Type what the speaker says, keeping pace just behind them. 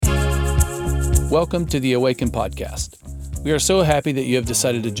Welcome to the Awaken podcast. We are so happy that you have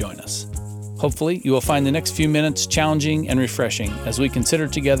decided to join us. Hopefully, you will find the next few minutes challenging and refreshing as we consider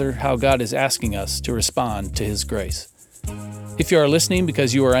together how God is asking us to respond to His grace. If you are listening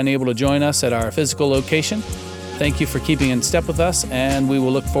because you are unable to join us at our physical location, thank you for keeping in step with us, and we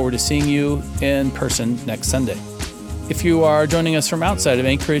will look forward to seeing you in person next Sunday. If you are joining us from outside of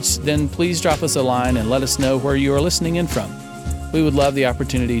Anchorage, then please drop us a line and let us know where you are listening in from. We would love the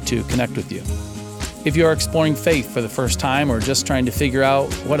opportunity to connect with you. If you are exploring faith for the first time or just trying to figure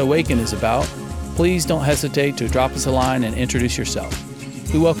out what Awaken is about, please don't hesitate to drop us a line and introduce yourself.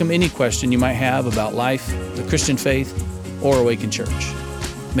 We welcome any question you might have about life, the Christian faith, or Awaken Church.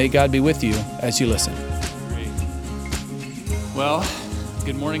 May God be with you as you listen. Well,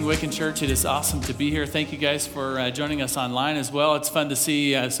 good morning, Awaken Church. It is awesome to be here. Thank you guys for joining us online as well. It's fun to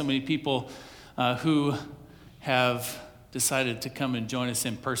see so many people who have decided to come and join us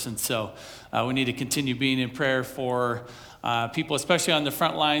in person. So we need to continue being in prayer for people, especially on the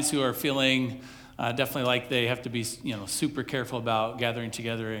front lines, who are feeling definitely like they have to be, super careful about gathering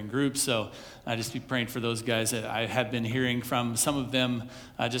together in groups. So just be praying for those guys. I have been hearing from some of them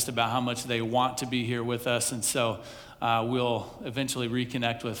just about how much they want to be here with us. And so we'll eventually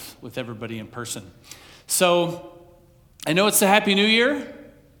reconnect with everybody in person. So I know it's the Happy New Year,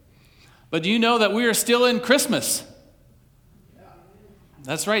 but do you know that we are still in Christmas?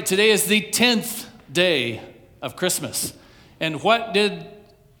 That's right. Today is the 10th day of Christmas. And what did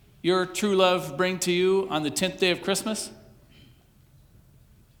your true love bring to you on the 10th day of Christmas?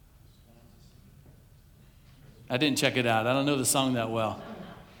 I didn't check it out. I don't know the song that well.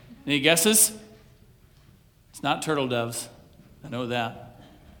 Any guesses? It's not turtle doves. I know that.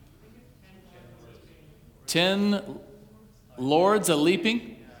 10 lords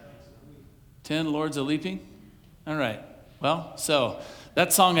a-leaping? 10 lords a-leaping? All right. Well, so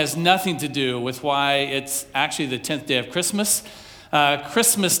that song has nothing to do with why it's actually the 10th day of Christmas.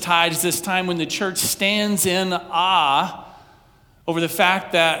 Christmastide is this time when the church stands in awe over the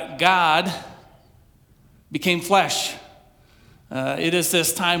fact that God became flesh. It is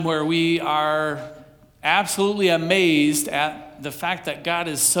this time where we are absolutely amazed at the fact that God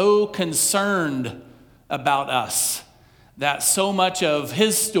is so concerned about us, that so much of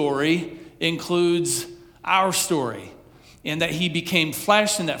His story includes our story, and that He became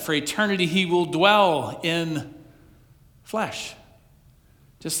flesh, and that for eternity He will dwell in flesh,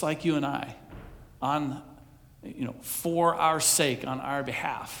 just like you and I, for our sake, on our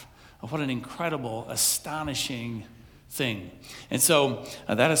behalf. What an incredible, astonishing thing. And so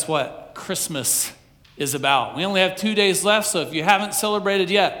that is what Christmas is about. We only have 2 days left, so if you haven't celebrated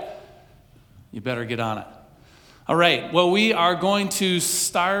yet, you better get on it. All right, well, we are going to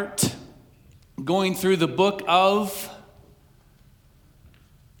start going through the book of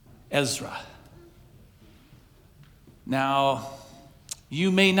Ezra. Now,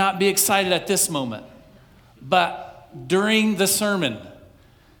 you may not be excited at this moment, but during the sermon,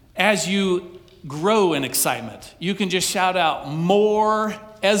 as you grow in excitement, you can just shout out, "More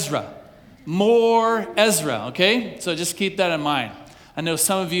Ezra, more Ezra," okay? So just keep that in mind. I know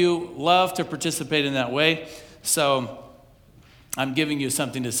some of you love to participate in that way, so I'm giving you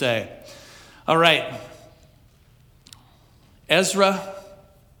something to say. All right. Ezra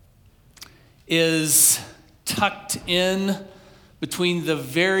is tucked in between the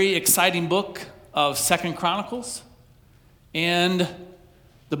very exciting book of 2 Chronicles and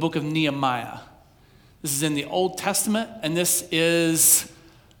the book of Nehemiah. This is in the Old Testament, and this is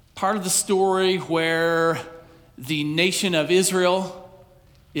part of the story where the nation of Israel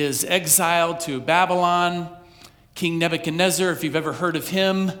is exiled to Babylon. King Nebuchadnezzar, if you've ever heard of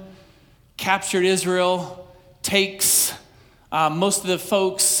him, captured Israel, takes most of the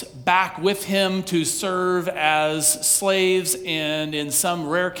folks back with him to serve as slaves, and in some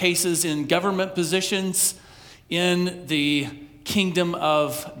rare cases in government positions in the kingdom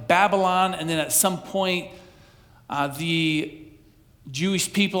of Babylon. And then at some point, the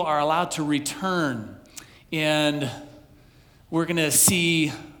Jewish people are allowed to return. And we're going to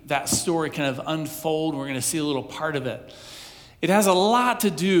see that story kind of unfold. We're going to see a little part of it. It has a lot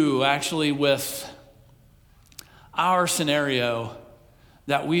to do, actually, with our scenario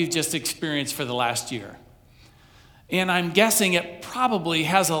that we've just experienced for the last year. And I'm guessing it probably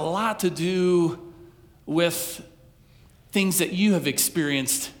has a lot to do with things that you have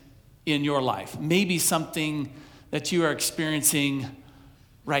experienced in your life. Maybe something that you are experiencing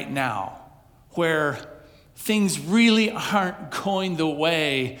right now, where things really aren't going the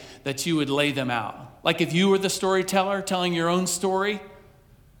way that you would lay them out. Like if you were the storyteller telling your own story,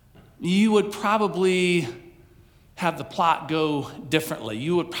 you would probably have the plot go differently.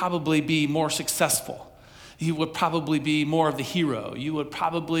 You would probably be more successful. You would probably be more of the hero. You would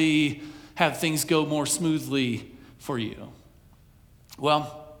probably have things go more smoothly for you.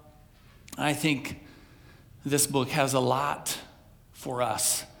 Well, I think this book has a lot for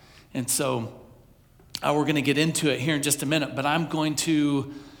us. And so we're going to get into it here in just a minute, but I'm going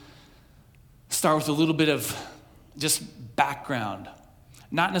to start with a little bit of just background.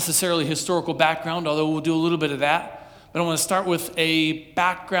 Not necessarily historical background, although we'll do a little bit of that. But I want to start with a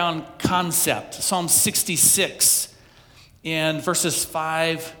background concept. Psalm 66 and verses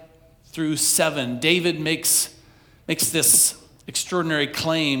 5 through 7. David makes this extraordinary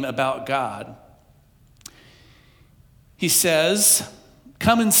claim about God. He says,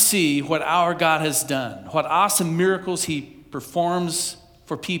 "Come and see what our God has done, what awesome miracles he performs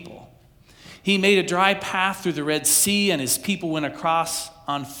for people. He made a dry path through the Red Sea, and his people went across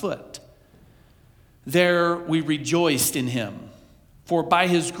on foot. There we rejoiced in him, for by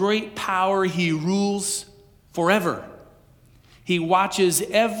his great power he rules forever. He watches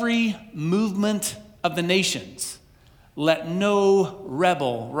every movement of the nations. Let no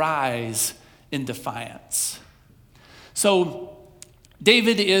rebel rise in defiance." So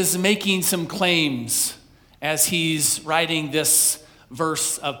David is making some claims as he's writing this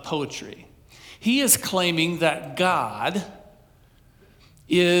verse of poetry. He is claiming that God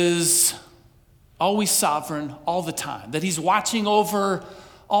is always sovereign all the time, that he's watching over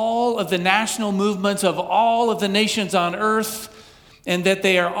all of the national movements of all of the nations on earth, and that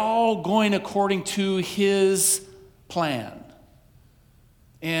they are all going according to his plan.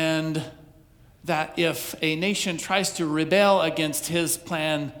 And that if a nation tries to rebel against his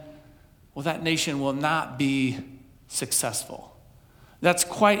plan, well, that nation will not be successful. That's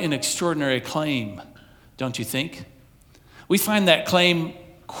quite an extraordinary claim, don't you think? We find that claim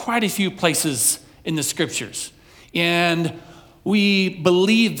quite a few places in the scriptures. And we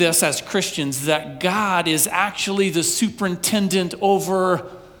believe this as Christians, that God is actually the superintendent over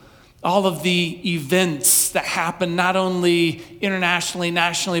all of the events that happen, not only internationally,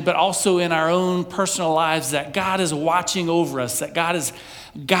 nationally, but also in our own personal lives, that God is watching over us, that God is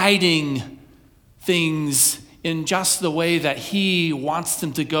guiding things in just the way that he wants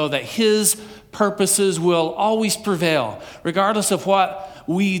them to go, that his purposes will always prevail, regardless of what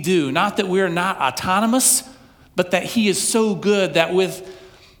we do. Not that we're not autonomous, but that he is so good that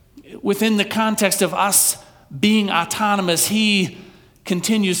within the context of us being autonomous, he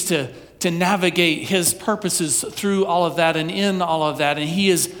continues to navigate his purposes through all of that and in all of that. And he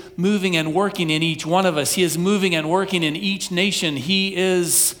is moving and working in each one of us. He is moving and working in each nation. He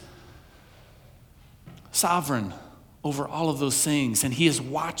is sovereign over all of those things. And he is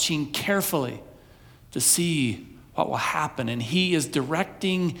watching carefully to see what will happen. And he is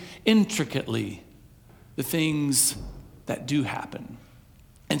directing intricately the things that do happen.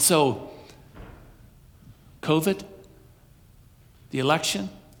 And so, COVID, the election,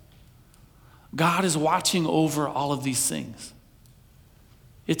 God is watching over all of these things.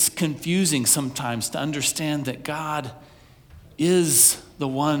 It's confusing sometimes to understand that God is the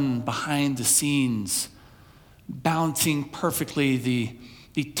one behind the scenes, balancing perfectly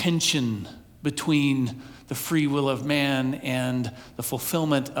the tension between the free will of man and the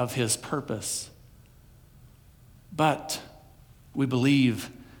fulfillment of his purpose. But we believe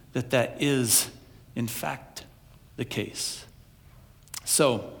that that is, in fact, the case.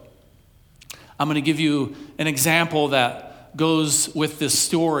 So, I'm going to give you an example that goes with this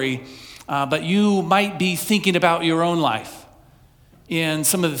story, but you might be thinking about your own life and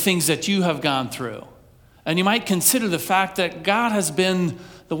some of the things that you have gone through. And you might consider the fact that God has been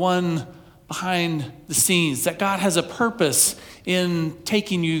the one behind the scenes, that God has a purpose in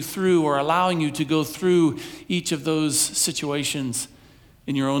taking you through or allowing you to go through each of those situations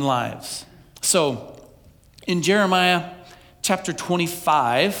in your own lives. So, in Jeremiah chapter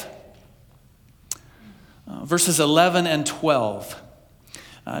 25, verses 11 and 12,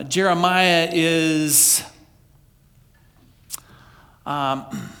 Jeremiah is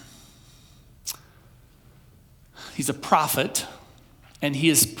he's a prophet, and he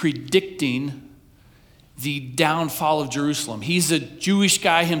is predicting the downfall of Jerusalem. He's a Jewish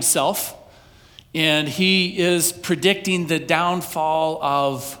guy himself, and he is predicting the downfall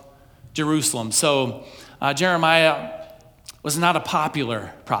of Jerusalem. So Jeremiah was not a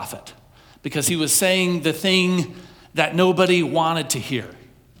popular prophet because he was saying the thing that nobody wanted to hear,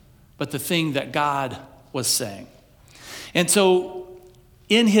 but the thing that God was saying. And so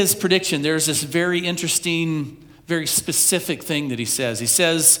in his prediction, there's this very interesting, very specific thing that he says. He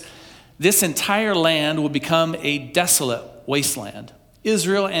says, this entire land will become a desolate wasteland,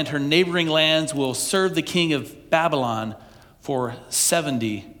 Israel and her neighboring lands will serve the king of Babylon for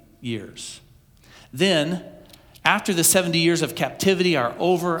 70 years. Then, after the 70 years of captivity are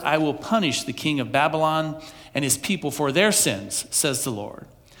over, I will punish the king of Babylon and his people for their sins, says the Lord.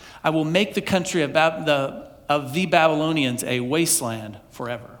 I will make the country of the Babylonians a wasteland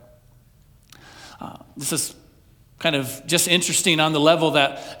forever. This is kind of just interesting on the level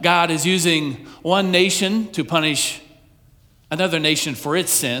that God is using one nation to punish another nation for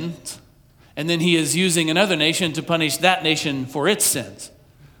its sins, and then he is using another nation to punish that nation for its sins.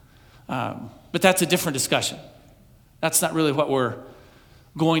 But that's a different discussion. That's not really what we're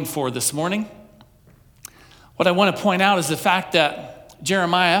going for this morning. What I want to point out is the fact that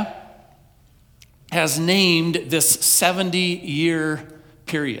Jeremiah has named this 70-year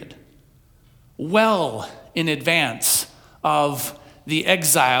period well in advance of the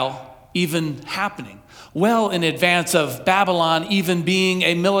exile even happening, well in advance of Babylon even being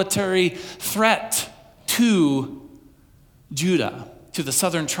a military threat to Judah, to the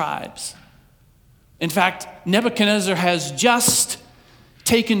southern tribes. In fact, Nebuchadnezzar has just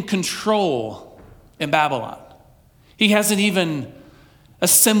taken control in Babylon. He hasn't even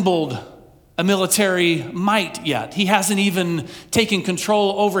assembled a military might yet. He hasn't even taken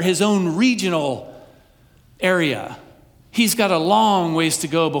control over his own regional area. He's got a long ways to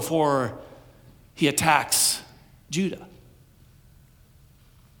go before he attacks Judah.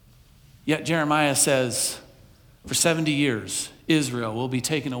 Yet Jeremiah says, for 70 years, Israel will be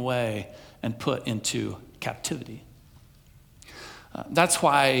taken away and put into captivity. That's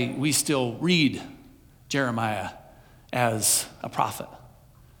why we still read Jeremiah as a prophet,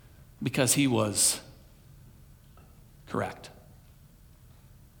 because he was correct.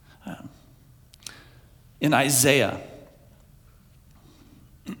 In Isaiah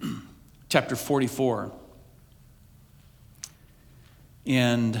chapter 44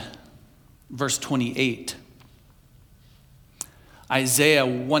 and verse 28, Isaiah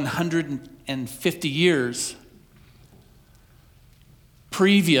 150 years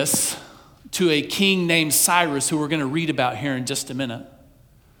previous to a king named Cyrus, who we're going to read about here in just a minute.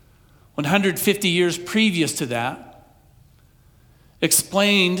 150 years previous to that,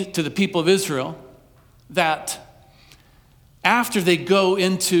 explained to the people of Israel that after they go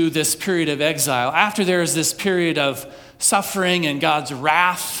into this period of exile, after there is this period of suffering and God's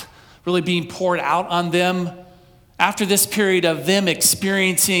wrath really being poured out on them, after this period of them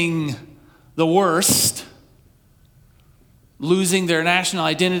experiencing the worst, losing their national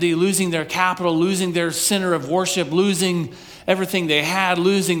identity, losing their capital, losing their center of worship, losing everything they had,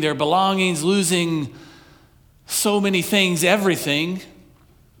 losing their belongings, losing so many things, everything,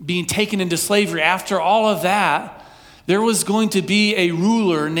 being taken into slavery. After all of that, there was going to be a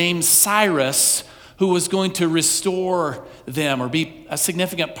ruler named Cyrus who was going to restore them or be a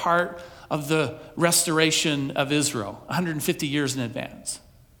significant part of the restoration of Israel, 150 years in advance.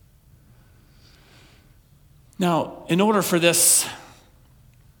 Now, in order for this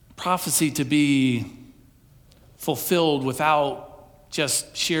prophecy to be fulfilled without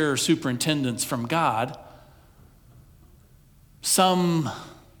just sheer superintendence from God, some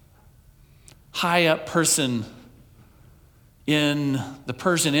high-up person in the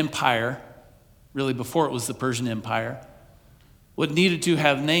Persian Empire, really before it was the Persian Empire, would needed to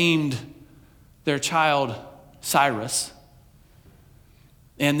have named their child Cyrus.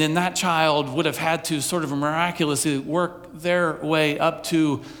 And then that child would have had to sort of miraculously work their way up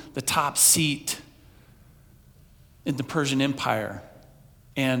to the top seat in the Persian Empire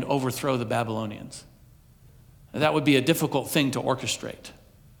and overthrow the Babylonians. That would be a difficult thing to orchestrate.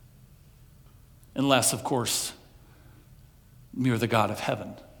 Unless, of course, you're the God of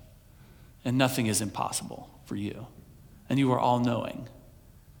heaven. And nothing is impossible for you. And you are all-knowing.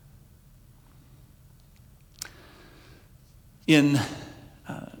 In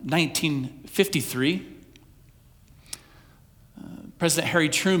 1953, President Harry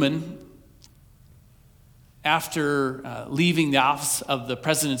Truman, after leaving the office of the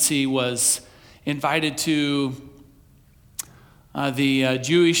presidency, was invited to the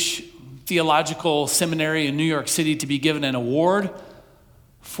Jewish Theological Seminary in New York City to be given an award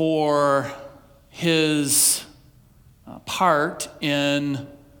for his part in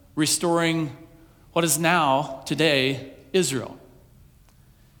restoring what is now, today, Israel.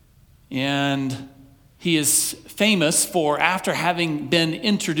 And he is famous for, after having been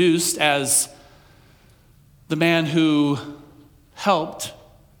introduced as the man who helped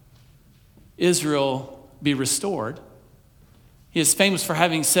Israel be restored, he is famous for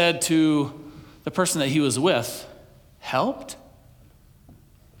having said to the person that he was with, "Helped?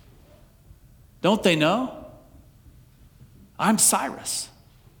 Don't they know? I'm Cyrus.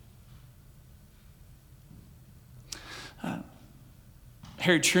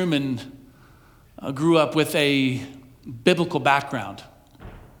 Harry Truman grew up with a biblical background,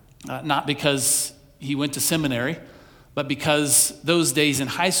 not because he went to seminary, but because those days in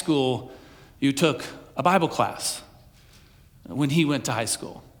high school, you took a Bible class when he went to high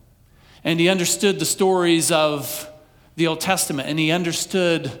school. And he understood the stories of the Old Testament, and he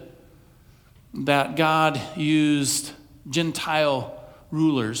understood that God used Gentile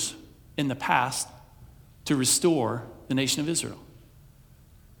rulers in the past to restore the nation of Israel.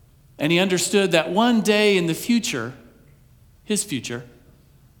 And he understood that one day in the future, his future,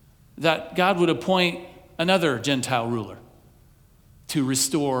 that God would appoint another Gentile ruler to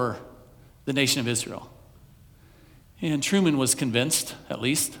restore the nation of Israel. And Truman was convinced, at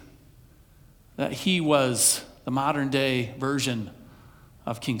least, that he was the modern day version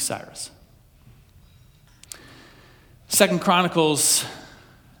of King Cyrus. 2 Chronicles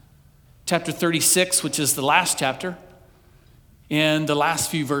chapter 36, which is the last chapter, and the last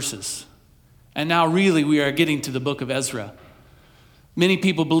few verses. And now really we are getting to the book of Ezra. Many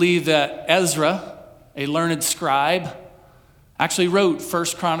people believe that Ezra, a learned scribe, actually wrote 1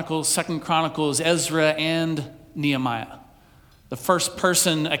 Chronicles, 2 Chronicles, Ezra, and Nehemiah. The first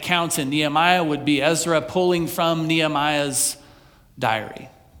person accounts in Nehemiah would be Ezra pulling from Nehemiah's diary,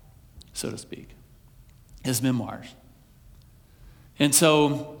 so to speak, his memoirs. And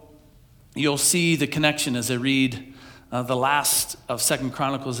so you'll see the connection as I read the last of 2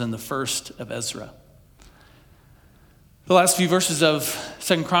 Chronicles and the first of Ezra. The last few verses of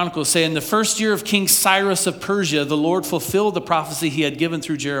 2 Chronicles say, in the first year of King Cyrus of Persia, the Lord fulfilled the prophecy he had given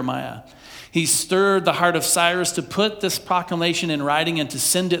through Jeremiah. He stirred the heart of Cyrus to put this proclamation in writing and to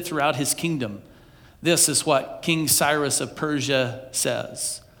send it throughout his kingdom. This is what King Cyrus of Persia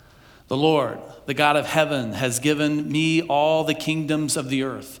says. The Lord, the God of heaven, has given me all the kingdoms of the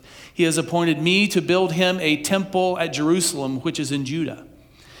earth. He has appointed me to build him a temple at Jerusalem, which is in Judah.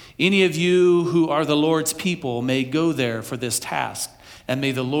 Any of you who are the Lord's people may go there for this task, and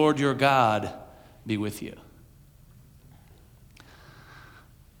may the Lord your God be with you.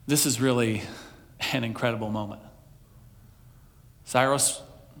 This is really an incredible moment. Cyrus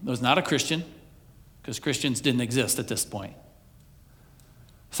was not a Christian, because Christians didn't exist at this point.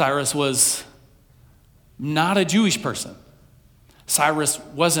 Cyrus was not a Jewish person. Cyrus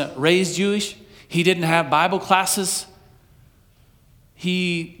wasn't raised Jewish. He didn't have Bible classes.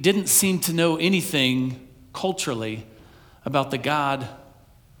 He didn't seem to know anything culturally about the God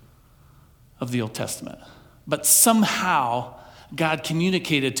of the Old Testament. But somehow, God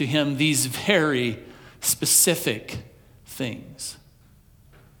communicated to him these very specific things.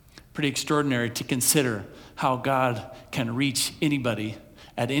 Pretty extraordinary to consider how God can reach anybody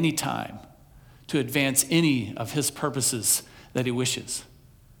at any time to advance any of his purposes that he wishes.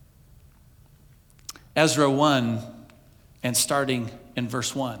 Ezra 1, and starting in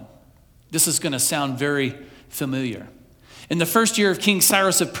verse 1. This is going to sound very familiar. In the first year of King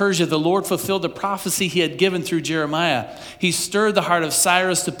Cyrus of Persia, the Lord fulfilled the prophecy he had given through Jeremiah. He stirred the heart of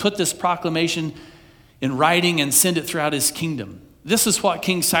Cyrus to put this proclamation in writing and send it throughout his kingdom. This is what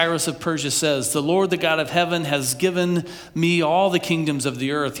King Cyrus of Persia says. The Lord, the God of heaven, has given me all the kingdoms of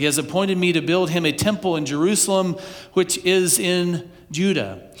the earth. He has appointed me to build him a temple in Jerusalem, which is in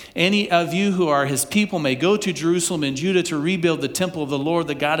Judah. Any of you who are his people may go to Jerusalem and Judah to rebuild the temple of the Lord,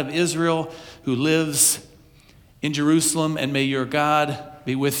 the God of Israel, who lives in Jerusalem, and may your God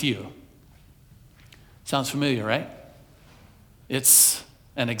be with you. Sounds familiar, right? It's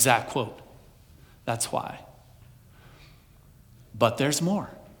an exact quote. That's why. But there's more.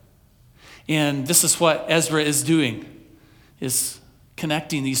 And this is what Ezra is doing, is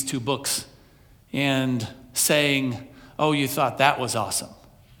connecting these two books and saying, oh, you thought that was awesome.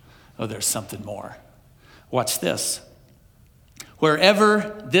 Oh, there's something more. Watch this.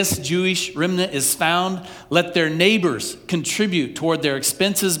 Wherever this Jewish remnant is found, let their neighbors contribute toward their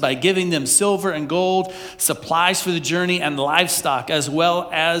expenses by giving them silver and gold, supplies for the journey, and livestock, as well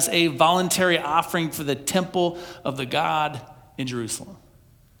as a voluntary offering for the temple of the God in Jerusalem.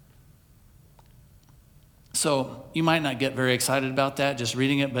 So you might not get very excited about that, just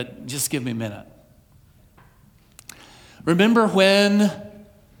reading it, but just give me a minute. Remember when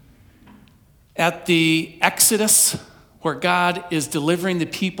at the Exodus, where God is delivering the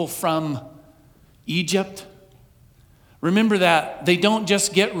people from Egypt, remember that they don't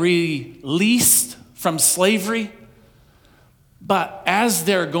just get released from slavery, but as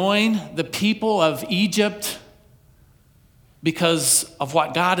they're going, the people of Egypt, because of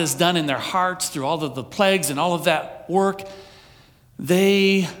what God has done in their hearts through all of the plagues and all of that work,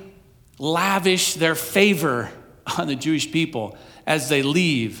 they lavish their favor on the Jewish people as they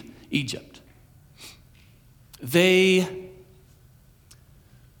leave Egypt. They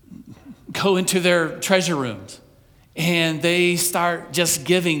go into their treasure rooms and they start just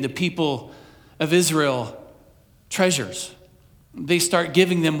giving the people of Israel treasures. They start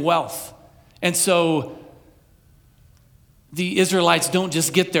giving them wealth. And so the Israelites don't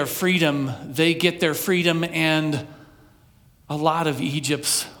just get their freedom, they get their freedom and a lot of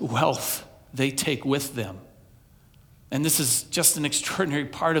Egypt's wealth they take with them. And this is just an extraordinary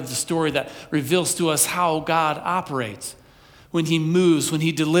part of the story that reveals to us how God operates. When he moves, when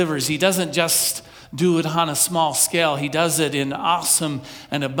he delivers, he doesn't just do it on a small scale. He does it in awesome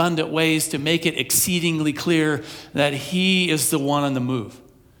and abundant ways to make it exceedingly clear that he is the one on the move.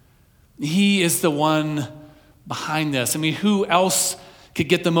 He is the one behind this. I mean, who else could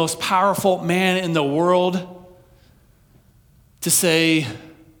get the most powerful man in the world to say,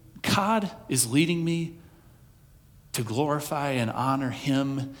 God is leading me to glorify and honor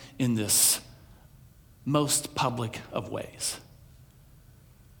him in this most public of ways.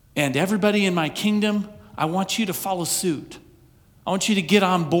 And everybody in my kingdom, I want you to follow suit. I want you to get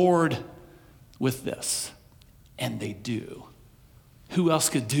on board with this. And they do. Who else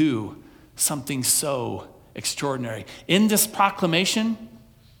could do something so extraordinary? In this proclamation,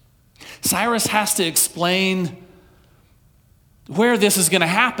 Cyrus has to explain where this is going to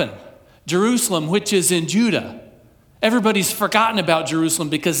happen. Jerusalem, which is in Judah. Everybody's forgotten about Jerusalem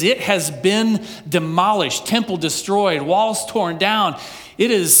because it has been demolished, temple destroyed, walls torn down.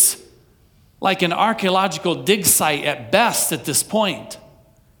 It is like an archaeological dig site at best at this point.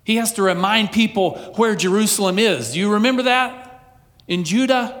 He has to remind people where Jerusalem is. Do you remember that? In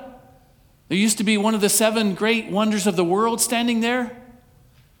Judah, there used to be one of the 7 great wonders of the world standing there.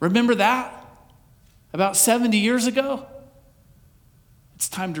 Remember that? About 70 years ago? It's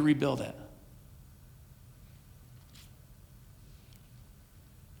time to rebuild it.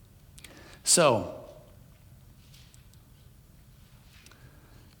 So,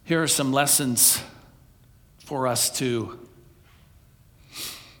 here are some lessons for us to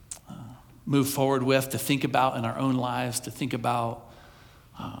move forward with, to think about in our own lives, to think about,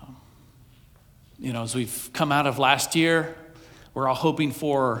 as we've come out of last year, we're all hoping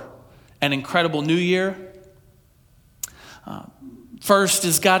for an incredible new year. First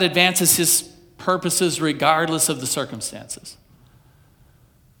is God advances his purposes regardless of the circumstances.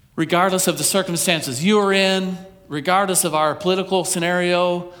 Regardless of the circumstances you are in, regardless of our political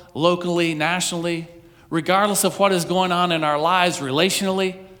scenario, locally, nationally, regardless of what is going on in our lives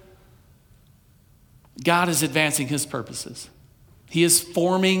relationally, God is advancing his purposes. He is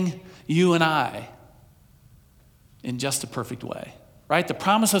forming you and I in just a perfect way, right? The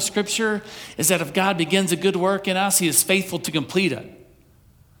promise of Scripture is that if God begins a good work in us, he is faithful to complete it.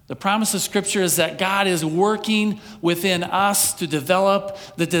 The promise of Scripture is that God is working within us to develop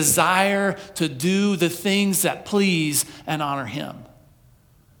the desire to do the things that please and honor him.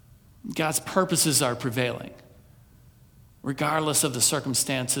 God's purposes are prevailing, regardless of the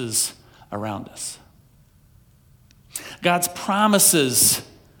circumstances around us. God's promises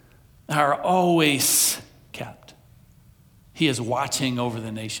are always kept. He is watching over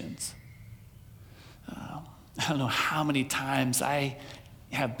the nations. I don't know how many times I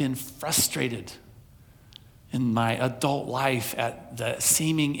have been frustrated in my adult life at the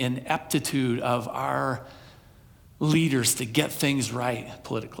seeming ineptitude of our leaders to get things right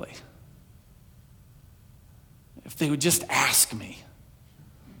politically. If they would just ask me,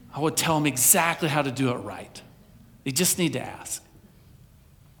 I would tell them exactly how to do it right. They just need to ask.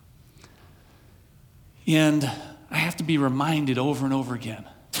 And I have to be reminded over and over again.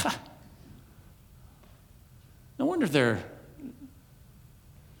 No wonder they're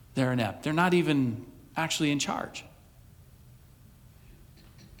inept. They're not even actually in charge.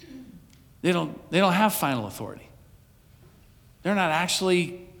 They don't have final authority. They're not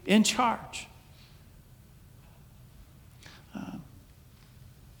actually in charge.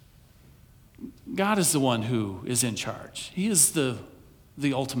 God is the one who is in charge. He is the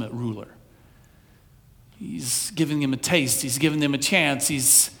ultimate ruler. He's giving them a taste. He's giving them a chance.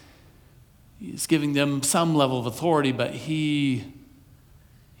 He's giving them some level of authority, but He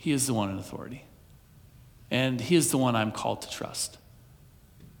is the one in authority. And He is the one I'm called to trust.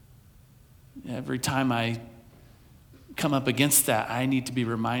 Every time I come up against that, I need to be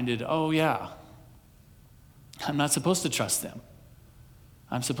reminded, oh yeah, I'm not supposed to trust them.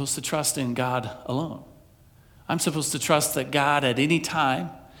 I'm supposed to trust in God alone. I'm supposed to trust that God at any time,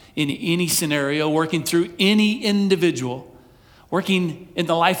 in any scenario, working through any individual, working in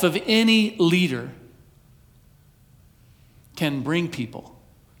the life of any leader, can bring people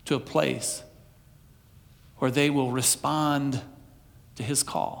to a place where they will respond to his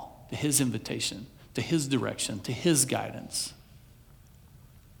call, to his invitation, to his direction, to his guidance.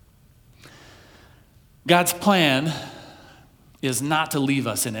 God's plan is not to leave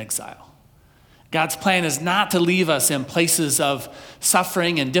us in exile. God's plan is not to leave us in places of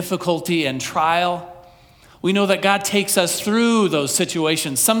suffering and difficulty and trial. We know that God takes us through those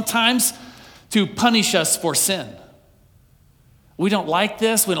situations, sometimes to punish us for sin. We don't like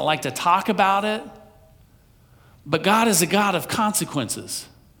this. We don't like to talk about it. But God is a God of consequences.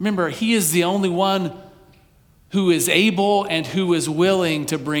 Remember, he is the only one who is able and who is willing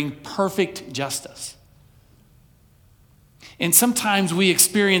to bring perfect justice. And sometimes we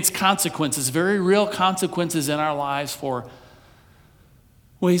experience consequences, very real consequences in our lives for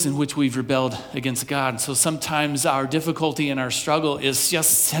ways in which we've rebelled against God. So sometimes our difficulty and our struggle is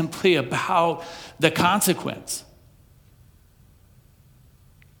just simply about the consequence.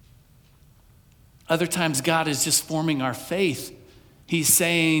 Other times God is just forming our faith. He's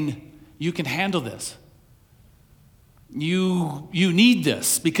saying, you can handle this. You need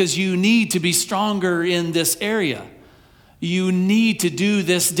this because you need to be stronger in this area. You need to do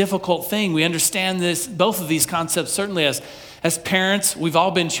this difficult thing. We understand this, both of these concepts, certainly as parents. We've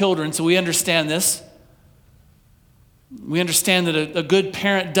all been children, so we understand this. We understand that a good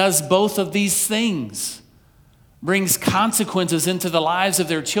parent does both of these things, brings consequences into the lives of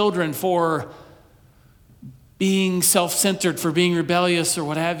their children for being self-centered, for being rebellious, or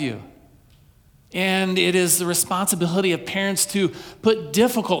what have you. And it is the responsibility of parents to put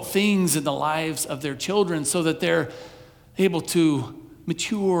difficult things in the lives of their children so that they're able to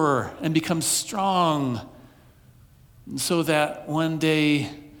mature and become strong so that one day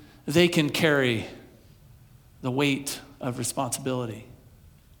they can carry the weight of responsibility.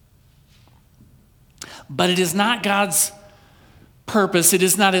 But it is not God's purpose, it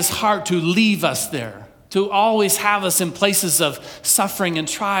is not his heart to leave us there, to always have us in places of suffering and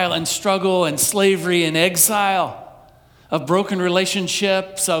trial and struggle and slavery and exile, of broken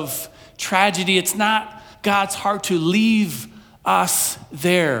relationships, of tragedy. It's not God's heart to leave us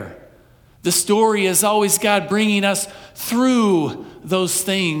there. The story is always God bringing us through those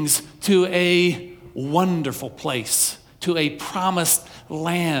things to a wonderful place, to a promised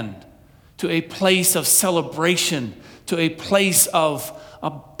land, to a place of celebration, to a place of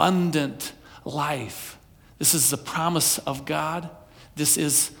abundant life. This is the promise of God. This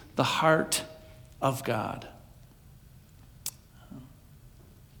is the heart of God.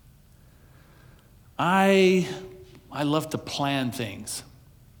 I love to plan things.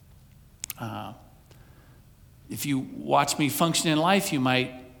 If you watch me function in life, you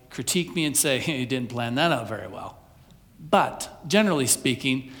might critique me and say, hey, you didn't plan that out very well. But generally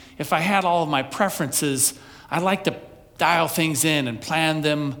speaking, if I had all of my preferences, I like to dial things in and plan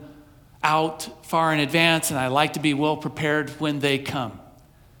them out far in advance, and I like to be well prepared when they come.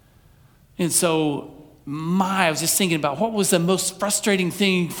 And so I was just thinking about what was the most frustrating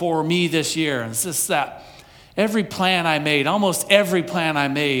thing for me this year. And it's just that every plan I made, almost every plan I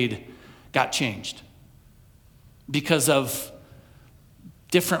made got changed because of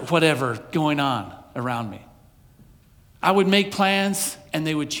different whatever going on around me. I would make plans and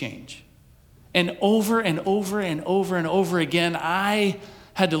they would change. And over and over and over and over again, I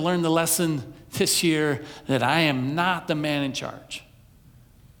had to learn the lesson this year that I am not the man in charge.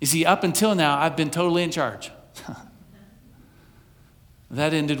 You see, up until now, I've been totally in charge.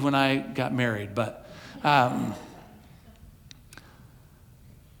 That ended when I got married, but I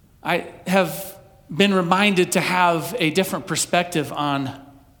have been reminded to have a different perspective on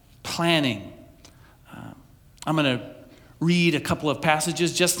planning. I'm going to read a couple of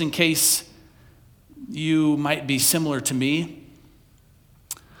passages just in case you might be similar to me.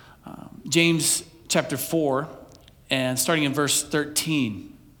 James chapter 4, and starting in verse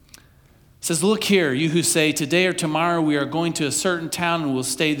 13. It says, look here, you who say, today or tomorrow we are going to a certain town and we'll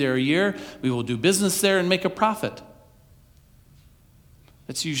stay there a year. We will do business there and make a profit.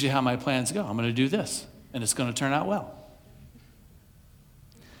 That's usually how my plans go. I'm going to do this, and it's going to turn out well.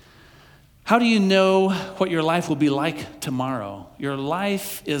 How do you know what your life will be like tomorrow? Your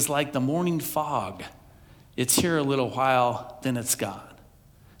life is like the morning fog. It's here a little while, then it's gone.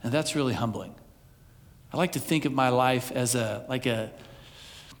 And that's really humbling. I like to think of my life as a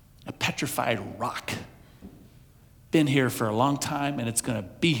petrified rock. Been here for a long time, and it's going to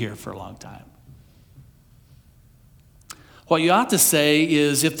be here for a long time. What you ought to say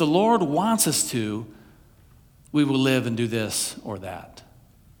is, if the Lord wants us to, we will live and do this or that.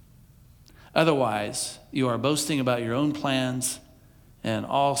 Otherwise, you are boasting about your own plans, and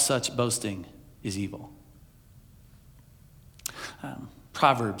all such boasting is evil.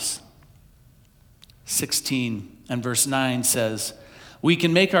 Proverbs 16 and verse 9 says, "We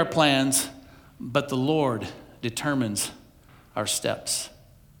can make our plans, but the Lord determines our steps."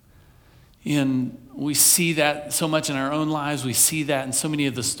 And we see that so much in our own lives. We see that in so many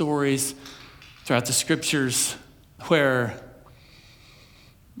of the stories throughout the scriptures where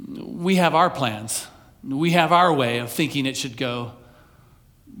we have our plans. We have our way of thinking it should go.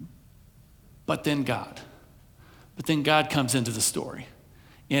 But then God comes into the story.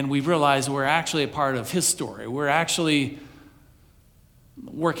 And we realize we're actually a part of his story. We're actually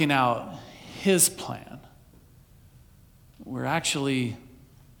working out his plan. We're actually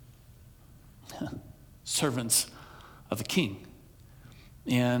servants of the King.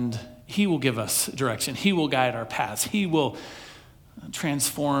 And he will give us direction. He will guide our paths. He will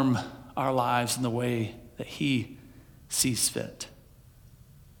transform our lives in the way that he sees fit.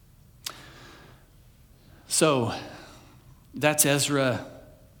 So that's Ezra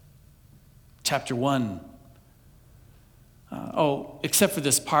chapter 1. Except for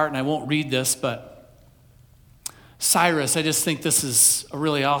this part, and I won't read this, but Cyrus, I just think this is a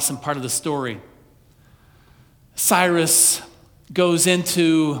really awesome part of the story. Cyrus goes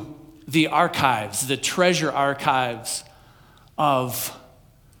into the archives, the treasure archives of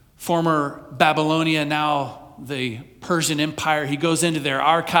former Babylonia, now the Persian Empire. He goes into their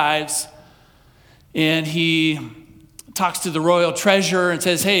archives and he talks to the royal treasurer and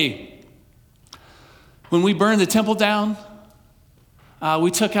says, "Hey, when we burned the temple down, we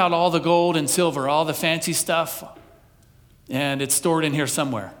took out all the gold and silver, all the fancy stuff, and it's stored in here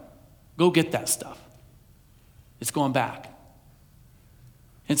somewhere. Go get that stuff. It's going back."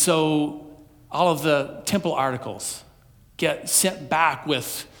 And so all of the temple articles get sent back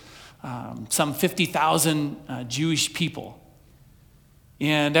with some 50,000 Jewish people.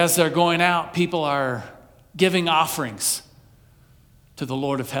 And as they're going out, people are giving offerings to the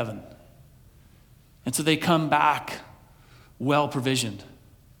Lord of heaven. And so they come back well provisioned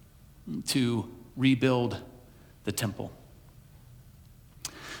to rebuild the temple.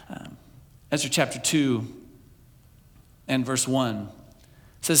 Ezra chapter 2 and verse 1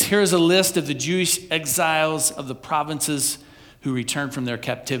 says, "Here is a list of the Jewish exiles of the provinces who returned from their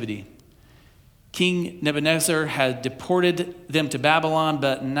captivity. King Nebuchadnezzar had deported them to Babylon,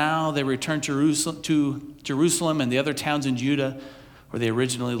 but now they returned to Jerusalem and the other towns in Judah where they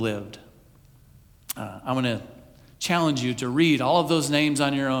originally lived." I want to challenge you to read all of those names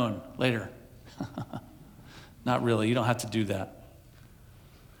on your own later. Not really, you don't have to do that.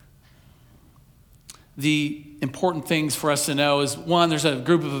 The important things for us to know is, one, there's a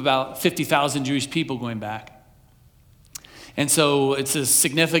group of about 50,000 Jewish people going back. And so it's a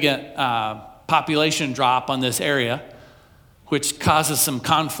significant population drop on this area, which causes some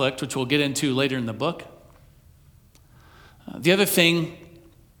conflict, which we'll get into later in the book. The other thing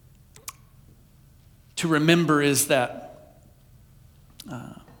to remember is that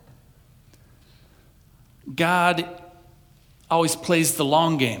God always plays the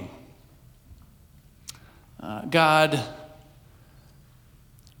long game. God,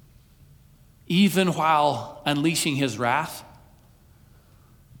 even while unleashing his wrath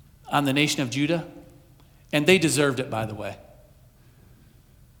on the nation of Judah, and they deserved it, by the way.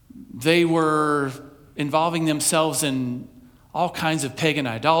 They were involving themselves in all kinds of pagan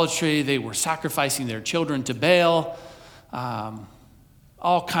idolatry. They were sacrificing their children to Baal,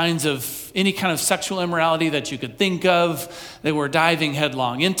 all kinds of, any kind of sexual immorality that you could think of. They were diving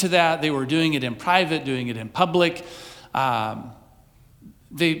headlong into that. They were doing it in private, doing it in public.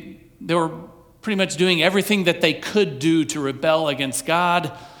 They were pretty much doing everything that they could do to rebel against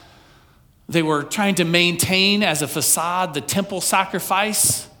God. They were trying to maintain as a facade the temple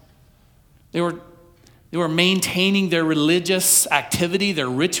sacrifice. They were maintaining their religious activity, their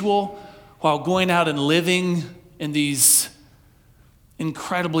ritual, while going out and living in these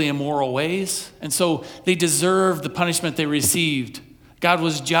incredibly immoral ways. And so they deserved the punishment they received. God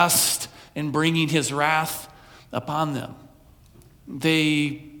was just in bringing his wrath upon them.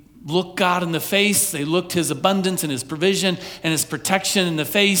 They looked God in the face. They looked his abundance and his provision and his protection in the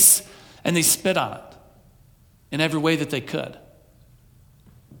face, and they spit on it in every way that they could.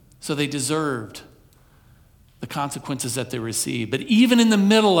 So they deserved the consequences that they received. But even in the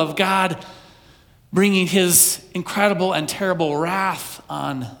middle of God bringing his incredible and terrible wrath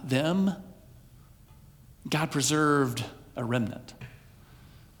on them, God preserved a remnant.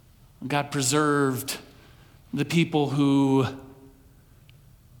 God preserved the people who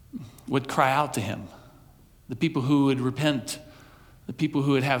would cry out to him, the people who would repent, the people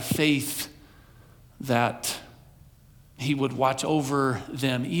who would have faith that he would watch over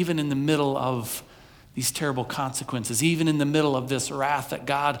them, even in the middle of these terrible consequences, even in the middle of this wrath that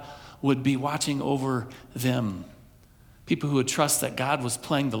God would be watching over them. People who would trust that God was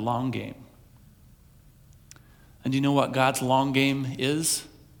playing the long game. And do you know what God's long game is?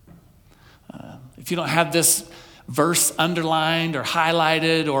 If you don't have this verse underlined or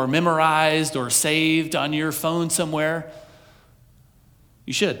highlighted or memorized or saved on your phone somewhere,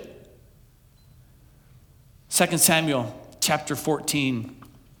 you should. 2 Samuel chapter 14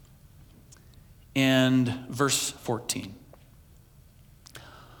 and verse 14.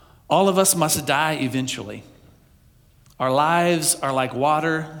 All of us must die eventually. Our lives are like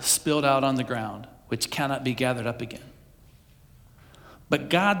water spilled out on the ground, which cannot be gathered up again. But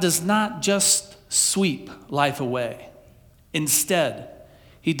God does not just sweep life away. Instead,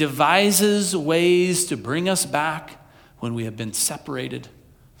 he devises ways to bring us back when we have been separated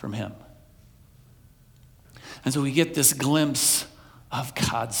from him. And so we get this glimpse of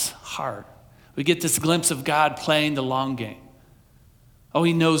God's heart. We get this glimpse of God playing the long game. Oh,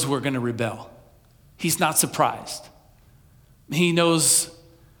 he knows we're going to rebel. He's not surprised. He knows,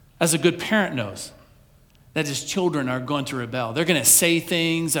 as a good parent knows, that his children are going to rebel. They're going to say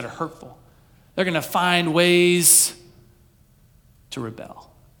things that are hurtful. They're going to find ways to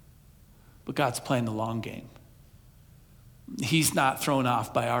rebel. But God's playing the long game. He's not thrown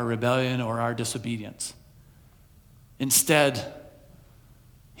off by our rebellion or our disobedience. Instead,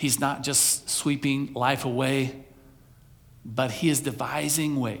 he's not just sweeping life away, but he is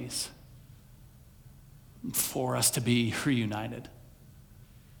devising ways for us to be reunited.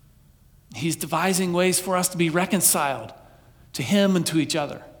 He's devising ways for us to be reconciled to him and to each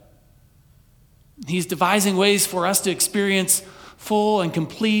other. He's devising ways for us to experience full and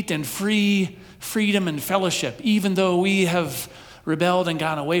complete and free freedom and fellowship, even though we have rebelled and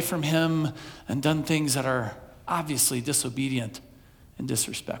gone away from him and done things that are obviously disobedient and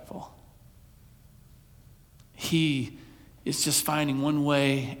disrespectful. He is just finding one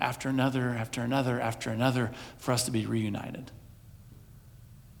way after another, after another, after another for us to be reunited.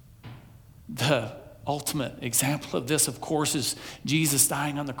 The ultimate example of this, of course, is Jesus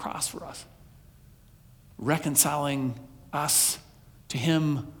dying on the cross for us, reconciling us to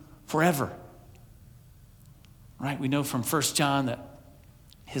him forever. Right? We know from 1 John that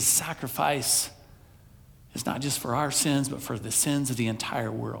his sacrifice is not just for our sins, but for the sins of the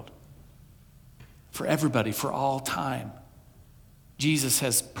entire world. For everybody, for all time. Jesus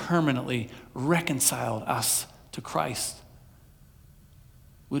has permanently reconciled us to Christ.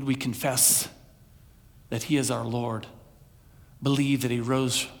 Would we confess that he is our Lord, believe that he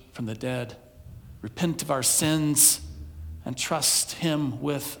rose from the dead, repent of our sins, and trust him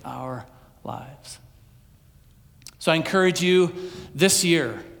with our lives? So I encourage you this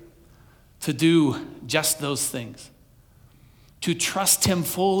year to do just those things. To trust him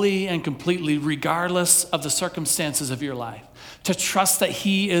fully and completely, regardless of the circumstances of your life. To trust that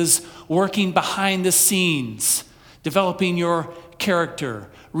he is working behind the scenes, developing your character,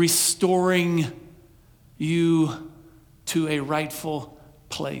 restoring you to a rightful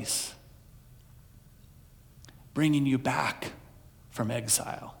place, bringing you back from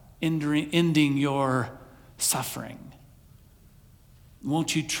exile, ending your suffering.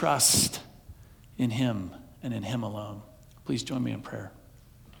 Won't you trust in him and in him alone? Please join me in prayer.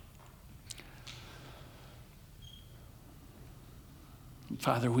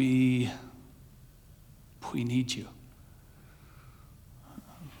 Father, we need you.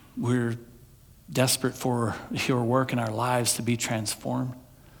 We're desperate for your work in our lives to be transformed.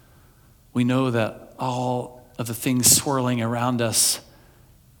 We know that all of the things swirling around us,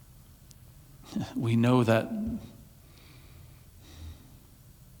 we know that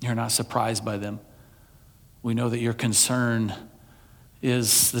you're not surprised by them. We know that your concern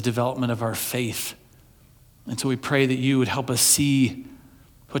is the development of our faith. And so we pray that you would help us see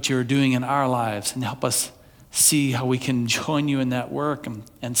what you're doing in our lives and help us see how we can join you in that work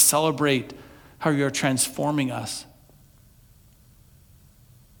and celebrate how you're transforming us.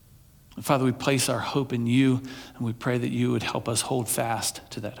 And Father, we place our hope in you, and we pray that you would help us hold fast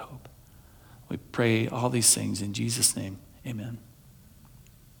to that hope. We pray all these things in Jesus' name. Amen.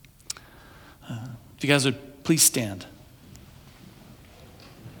 If you guys would please stand.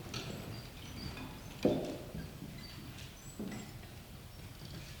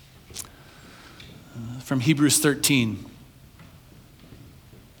 From Hebrews 13.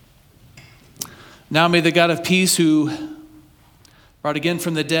 Now may the God of peace, who brought again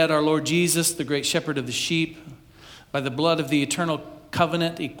from the dead our Lord Jesus, the great shepherd of the sheep, by the blood of the eternal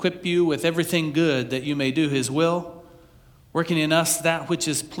covenant, equip you with everything good that you may do his will, working in us that which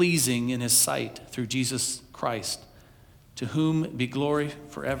is pleasing in his sight through Jesus Christ, to whom be glory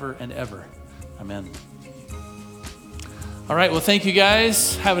forever and ever. Amen. All right, well, thank you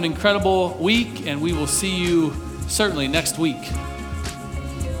guys. Have an incredible week, and we will see you certainly next week.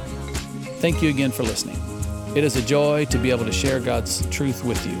 Thank you again for listening. It is a joy to be able to share God's truth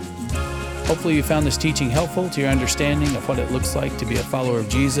with you. Hopefully you found this teaching helpful to your understanding of what it looks like to be a follower of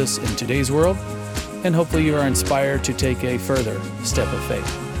Jesus in today's world, and hopefully you are inspired to take a further step of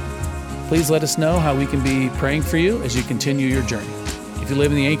faith. Please let us know how we can be praying for you as you continue your journey. If you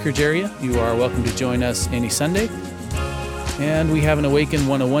live in the Anchorage area, you are welcome to join us any Sunday. And we have an Awaken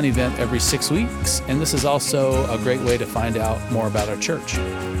 101 event every 6 weeks, and this is also a great way to find out more about our church.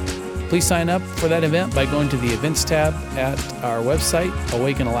 Please sign up for that event by going to the events tab at our website,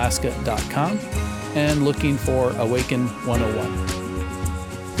 awakenalaska.com, and looking for Awaken 101.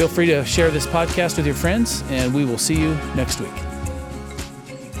 Feel free to share this podcast with your friends, and we will see you next week.